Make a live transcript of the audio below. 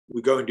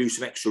we go and do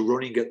some extra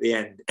running at the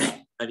end.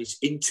 And it's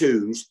in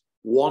twos,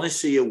 want to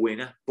see a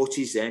winner.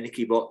 Butty's there,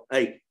 Nicky Butt.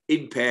 Hey,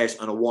 in pairs,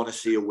 and I want to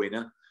see a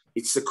winner.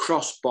 It's the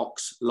cross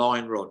box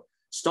line run.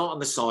 Start on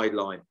the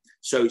sideline.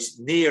 So it's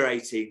near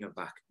 18 and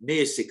back,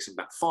 near 6 and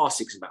back, far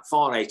 6 and back,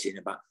 far 18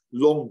 and back,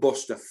 long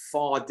buster,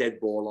 far dead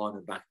ball line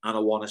and back, and I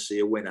want to see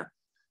a winner.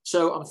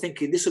 So I'm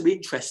thinking this will be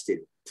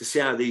interesting to see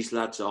how these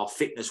lads are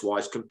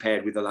fitness-wise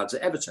compared with the lads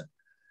at Everton.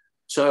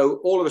 So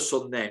all of a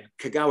sudden then,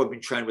 Kagawa had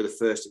been training with the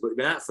first, but he'd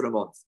been out for a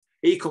month.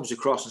 He comes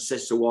across and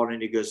says to Warren,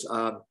 and he goes,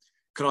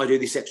 can I do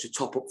this extra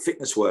top-up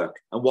fitness work?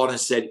 And Warren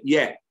said,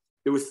 yeah.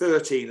 There were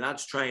 13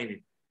 lads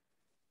training,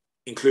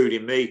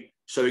 including me.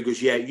 So he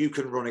goes, yeah, you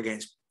can run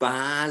against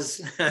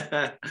Baz,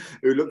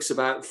 who looks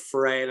about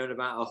frail and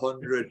about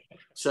 100.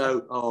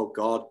 So, oh,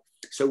 God.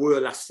 So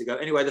we're last to go.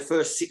 Anyway, the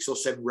first 6 or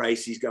 7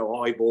 races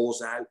go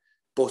eyeballs out.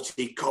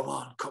 Butty, come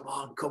on, come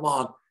on, come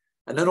on.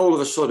 And then all of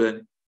a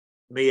sudden,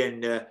 me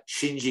and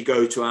Shinji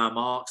go to our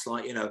marks,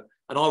 like, you know,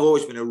 and I've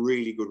always been a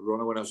really good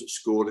runner when I was at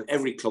school. And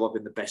every club I've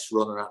been the best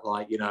runner at,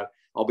 like, you know,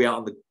 I'll be out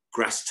on the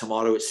grass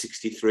tomorrow at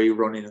 63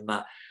 running and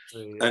that.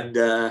 Yeah.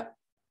 And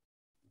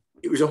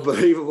it was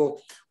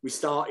unbelievable. We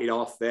started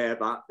off there,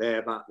 back,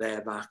 there, back,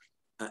 there, back.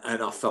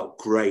 And I felt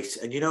great.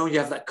 And, you know, when you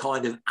have that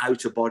kind of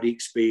out-of-body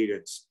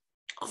experience,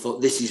 I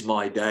thought, this is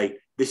my day.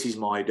 This is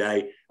my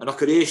day. And I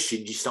could hear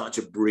Shinji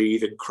starting to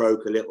breathe and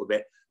croak a little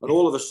bit. And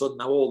all of a sudden,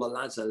 now all the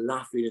lads are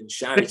laughing and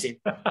shouting.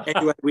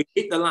 Anyway, we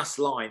hit the last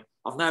line.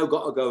 I've now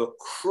got to go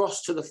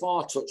across to the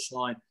far touch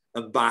line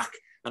and back.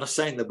 And I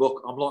say in the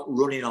book, I'm like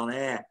running on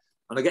air.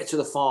 And I get to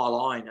the far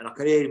line and I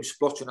can hear him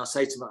spluttering. I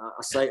say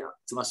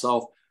to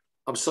myself,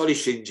 I'm sorry,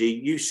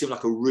 Shinji, you seem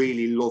like a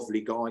really lovely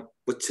guy,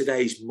 but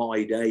today's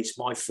my day. It's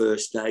my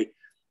first day.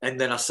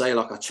 And then I say,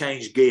 like, I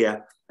changed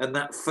gear. And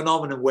that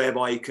phenomenon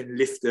whereby you can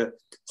lift a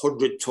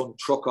 100-ton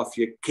truck off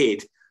your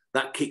kid,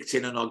 that kicked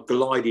in and I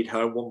glided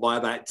home, won by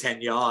about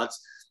 10 yards.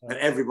 And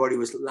everybody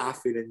was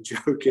laughing and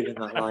joking and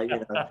that, like, you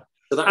know.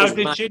 So that How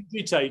did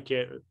Shinji take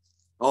it?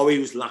 Oh, he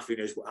was laughing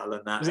as well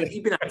and that.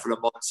 He'd been out for a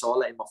month, so I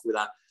let him off with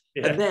that.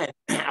 Yeah. And then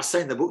I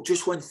say in the book,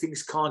 just when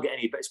things can't get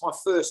any better, it's my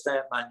first day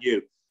at Man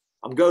U.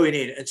 I'm going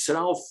in, and Sir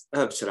Alex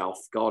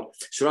Ferguson.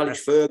 Sir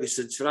Alex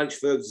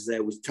Ferguson's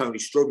there with Tony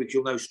Strudwick.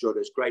 You'll know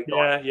Struthers, great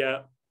guy.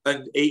 Yeah.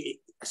 And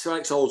Sir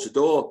Alex holds the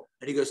door,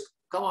 and he goes,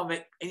 "Come on,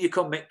 Mick, and you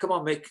come, Mick. Come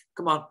on, Mick,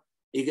 come on."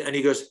 And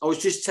he goes, "I was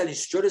just telling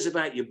Struthers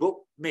about your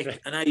book, Mick,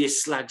 and how you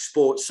slag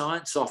sports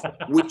science off,"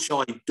 which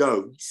I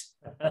don't.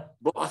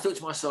 But I thought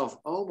to myself,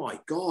 "Oh my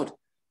God,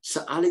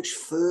 Sir Alex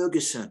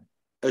Ferguson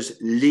has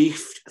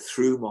leafed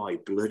through my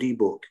bloody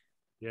book."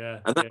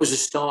 Yeah, and that was the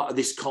start of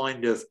this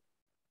kind of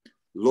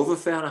love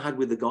affair I had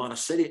with the guy. And I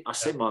said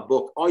in my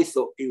book, I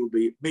thought he would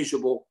be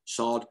miserable,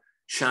 sod,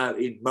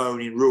 shouting,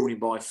 moaning, ruling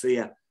by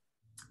fear.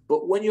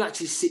 But when you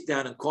actually sit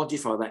down and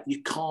quantify that,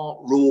 you can't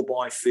rule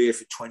by fear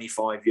for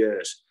 25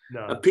 years.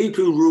 No. And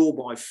people who rule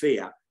by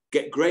fear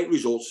get great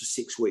results for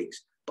 6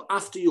 weeks. But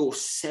after your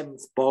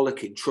 7th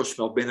bollocking, trust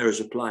me, I've been there as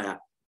a player,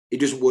 it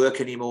doesn't work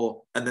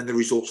anymore. And then the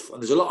results,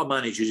 and there's a lot of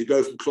managers who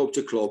go from club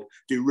to club,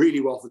 do really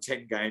well for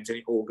 10 games, and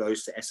it all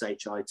goes to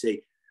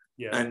SHIT.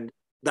 Yeah. And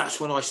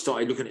that's when I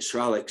started looking at Sir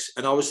Alex.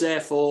 And I was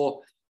there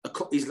for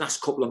his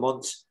last couple of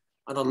months.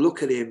 And I'd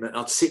look at him and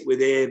I'd sit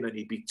with him and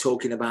he'd be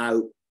talking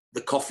about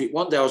the coffee.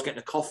 One day I was getting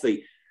a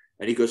coffee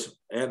and he goes,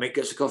 "Yeah, mate,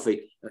 gets a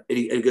coffee." And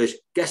he goes,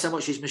 "Guess how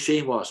much his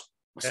machine was?"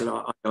 I said,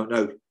 "I don't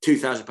know,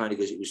 £2,000. He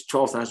goes, "It was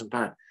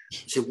 £12,000. I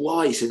said,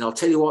 "Why?" He said, "I'll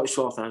tell you what, it's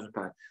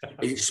 £12,000.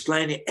 He's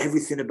explaining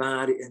everything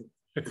about it and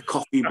the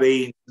coffee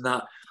beans and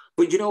that.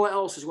 But you know what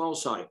else as well,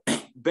 Si?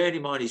 Bearing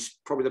in mind he's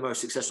probably the most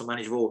successful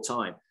manager of all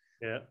time.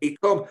 Yeah. He'd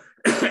come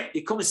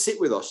and sit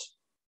with us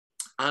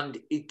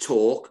and he'd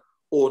talk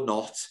or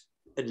not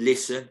and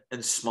listen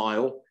and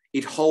smile.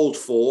 He'd hold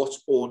fort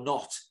or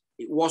not.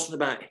 It wasn't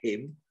about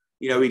him.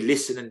 You know, he'd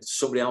listen to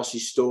somebody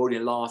else's story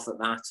and laugh at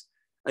that.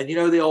 And you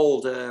know the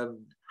old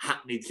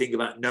hackneyed thing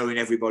about knowing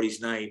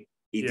everybody's name?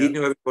 He did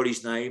know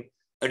everybody's name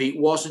and it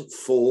wasn't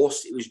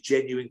forced. It was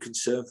genuine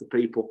concern for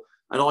people.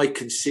 And I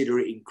consider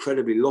it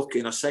incredibly lucky.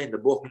 And I say in the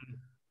book,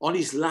 on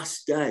his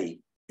last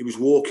day, he was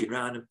walking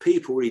around and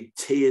people were in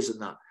tears and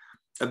that.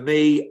 And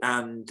me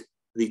and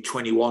the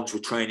 21s were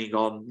training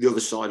on the other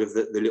side of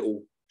the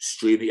little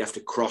stream that you have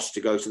to cross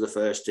to go to the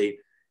first team.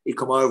 He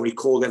come over and he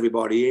called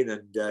everybody in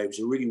and it was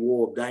a really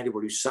warm day.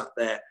 Everybody sat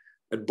there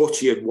and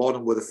Butty and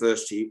Wadham were the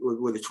first team,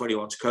 were the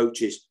 21s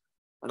coaches.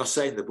 And I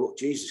say in the book,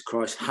 Jesus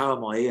Christ, how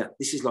am I here?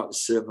 This is like the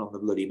Sermon on the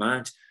Bloody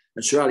Mount.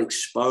 And Sir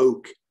Alex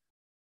spoke.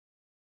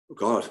 Oh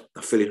God,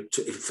 I feel it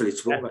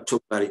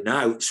talk about it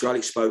now. Sir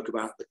Alex spoke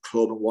about the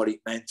club and what it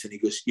meant. And he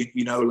goes,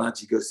 you know, lads,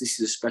 he goes, this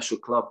is a special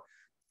club.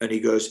 And he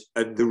goes,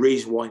 and the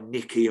reason why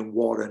Nicky and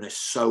Warren are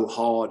so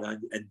hard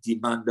and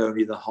demand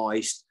only the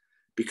highest,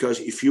 because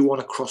if you want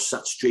to cross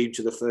that stream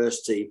to the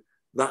first team,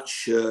 that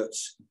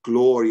shirt's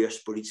glorious,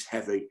 but it's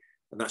heavy.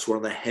 And that's one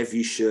of the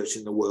heaviest shirts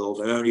in the world.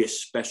 And only a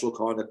special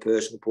kind of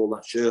person can pull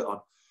that shirt on.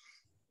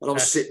 And I'm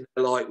sitting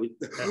there like with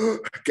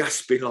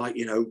gasping, like,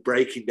 you know,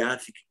 breaking down,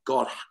 thinking,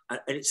 God.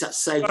 And it's that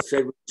same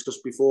thing we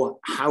discussed before.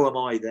 How am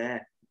I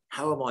there?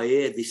 how am I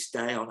here this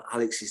day on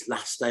Alex's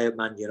last day at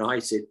Man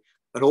United?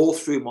 And all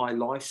through my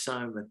life,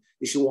 Simon,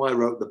 this is why I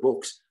wrote the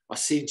books. I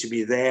seem to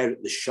be there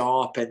at the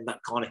sharp end,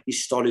 that kind of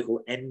historical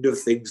end of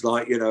things,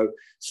 like, you know.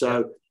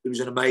 So it was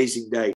an amazing day.